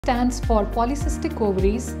Stands for polycystic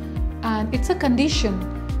ovaries, and it's a condition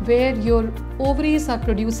where your ovaries are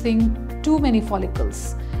producing too many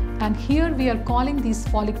follicles, and here we are calling these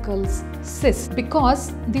follicles cysts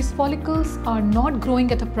because these follicles are not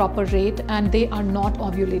growing at a proper rate and they are not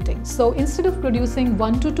ovulating. So instead of producing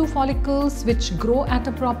 1 to 2 follicles which grow at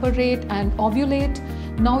a proper rate and ovulate,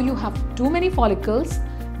 now you have too many follicles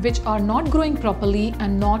which are not growing properly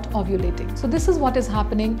and not ovulating. So this is what is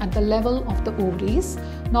happening at the level of the ovaries.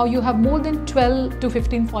 Now you have more than 12 to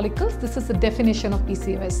 15 follicles. This is the definition of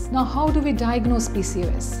PCOS. Now how do we diagnose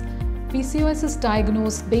PCOS? PCOS is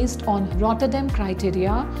diagnosed based on Rotterdam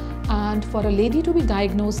criteria, and for a lady to be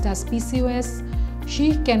diagnosed as PCOS,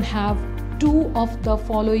 she can have 2 of the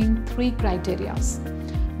following 3 criteria.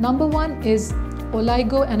 Number 1 is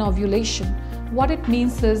oligoanovulation. What it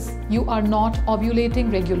means is you are not ovulating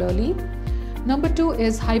regularly. Number 2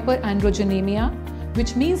 is hyperandrogenemia,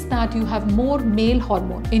 which means that you have more male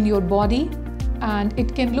hormone in your body, and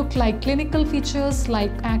it can look like clinical features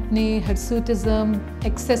like acne, hirsutism,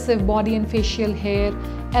 excessive body and facial hair,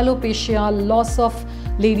 alopecia, loss of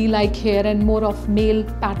ladylike hair and more of male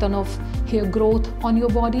pattern of hair growth on your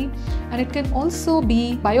body. And it can also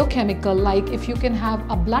be biochemical, like if you can have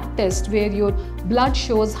a blood test where your blood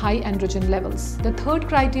shows high androgen levels. The third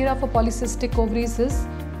criteria for polycystic ovaries is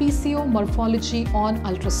PCO morphology on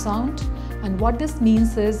ultrasound, and what this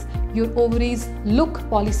means is your ovaries look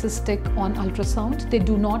polycystic on ultrasound, they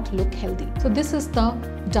do not look healthy. So this is the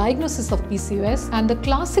diagnosis of PCOS, and the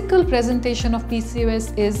classical presentation of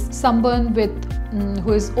PCOS is someone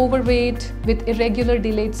who is overweight, with irregular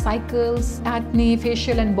delayed cycles, acne,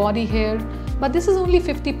 facial and body hair. But this is only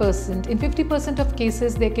 50%. In 50% of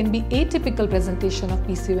cases, there can be atypical presentation of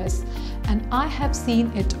PCOS. And I have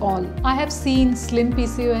seen it all. I have seen slim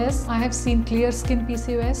PCOS, I have seen clear skin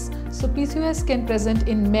PCOS. So PCOS can present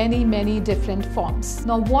in many different forms.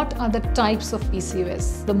 Now, what are the types of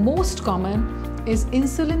PCOS? The most common is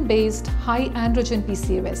insulin-based high androgen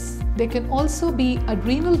PCOS. There can also be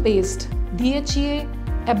adrenal-based DHEA,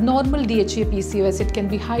 abnormal DHEA PCOS. It can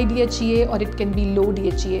be high DHEA or it can be low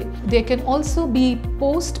DHEA. There can also be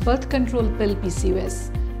post-birth control pill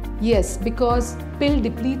PCOS. Yes, because pill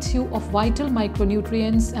depletes you of vital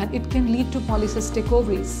micronutrients and it can lead to polycystic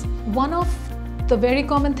ovaries. One of the very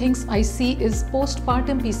common things I see is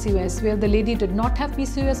postpartum PCOS, where the lady did not have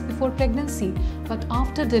PCOS before pregnancy, but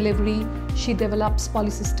after delivery, she develops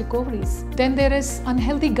polycystic ovaries. Then there is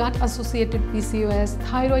unhealthy gut associated PCOS,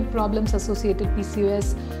 thyroid problems associated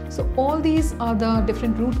PCOS. So all these are the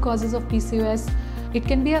different root causes of PCOS. It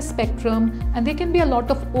can be a spectrum, and there can be a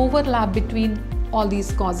lot of overlap between all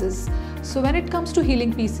these causes. So when it comes to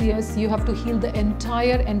healing PCOS, you have to heal the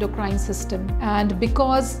entire endocrine system. And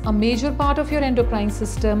because a major part of your endocrine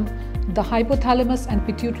system, the hypothalamus and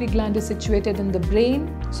pituitary gland, is situated in the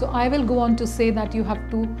brain, so I will go on to say that you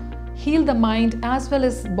have to heal the mind as well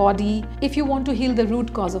as body if you want to heal the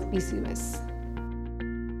root cause of PCOS.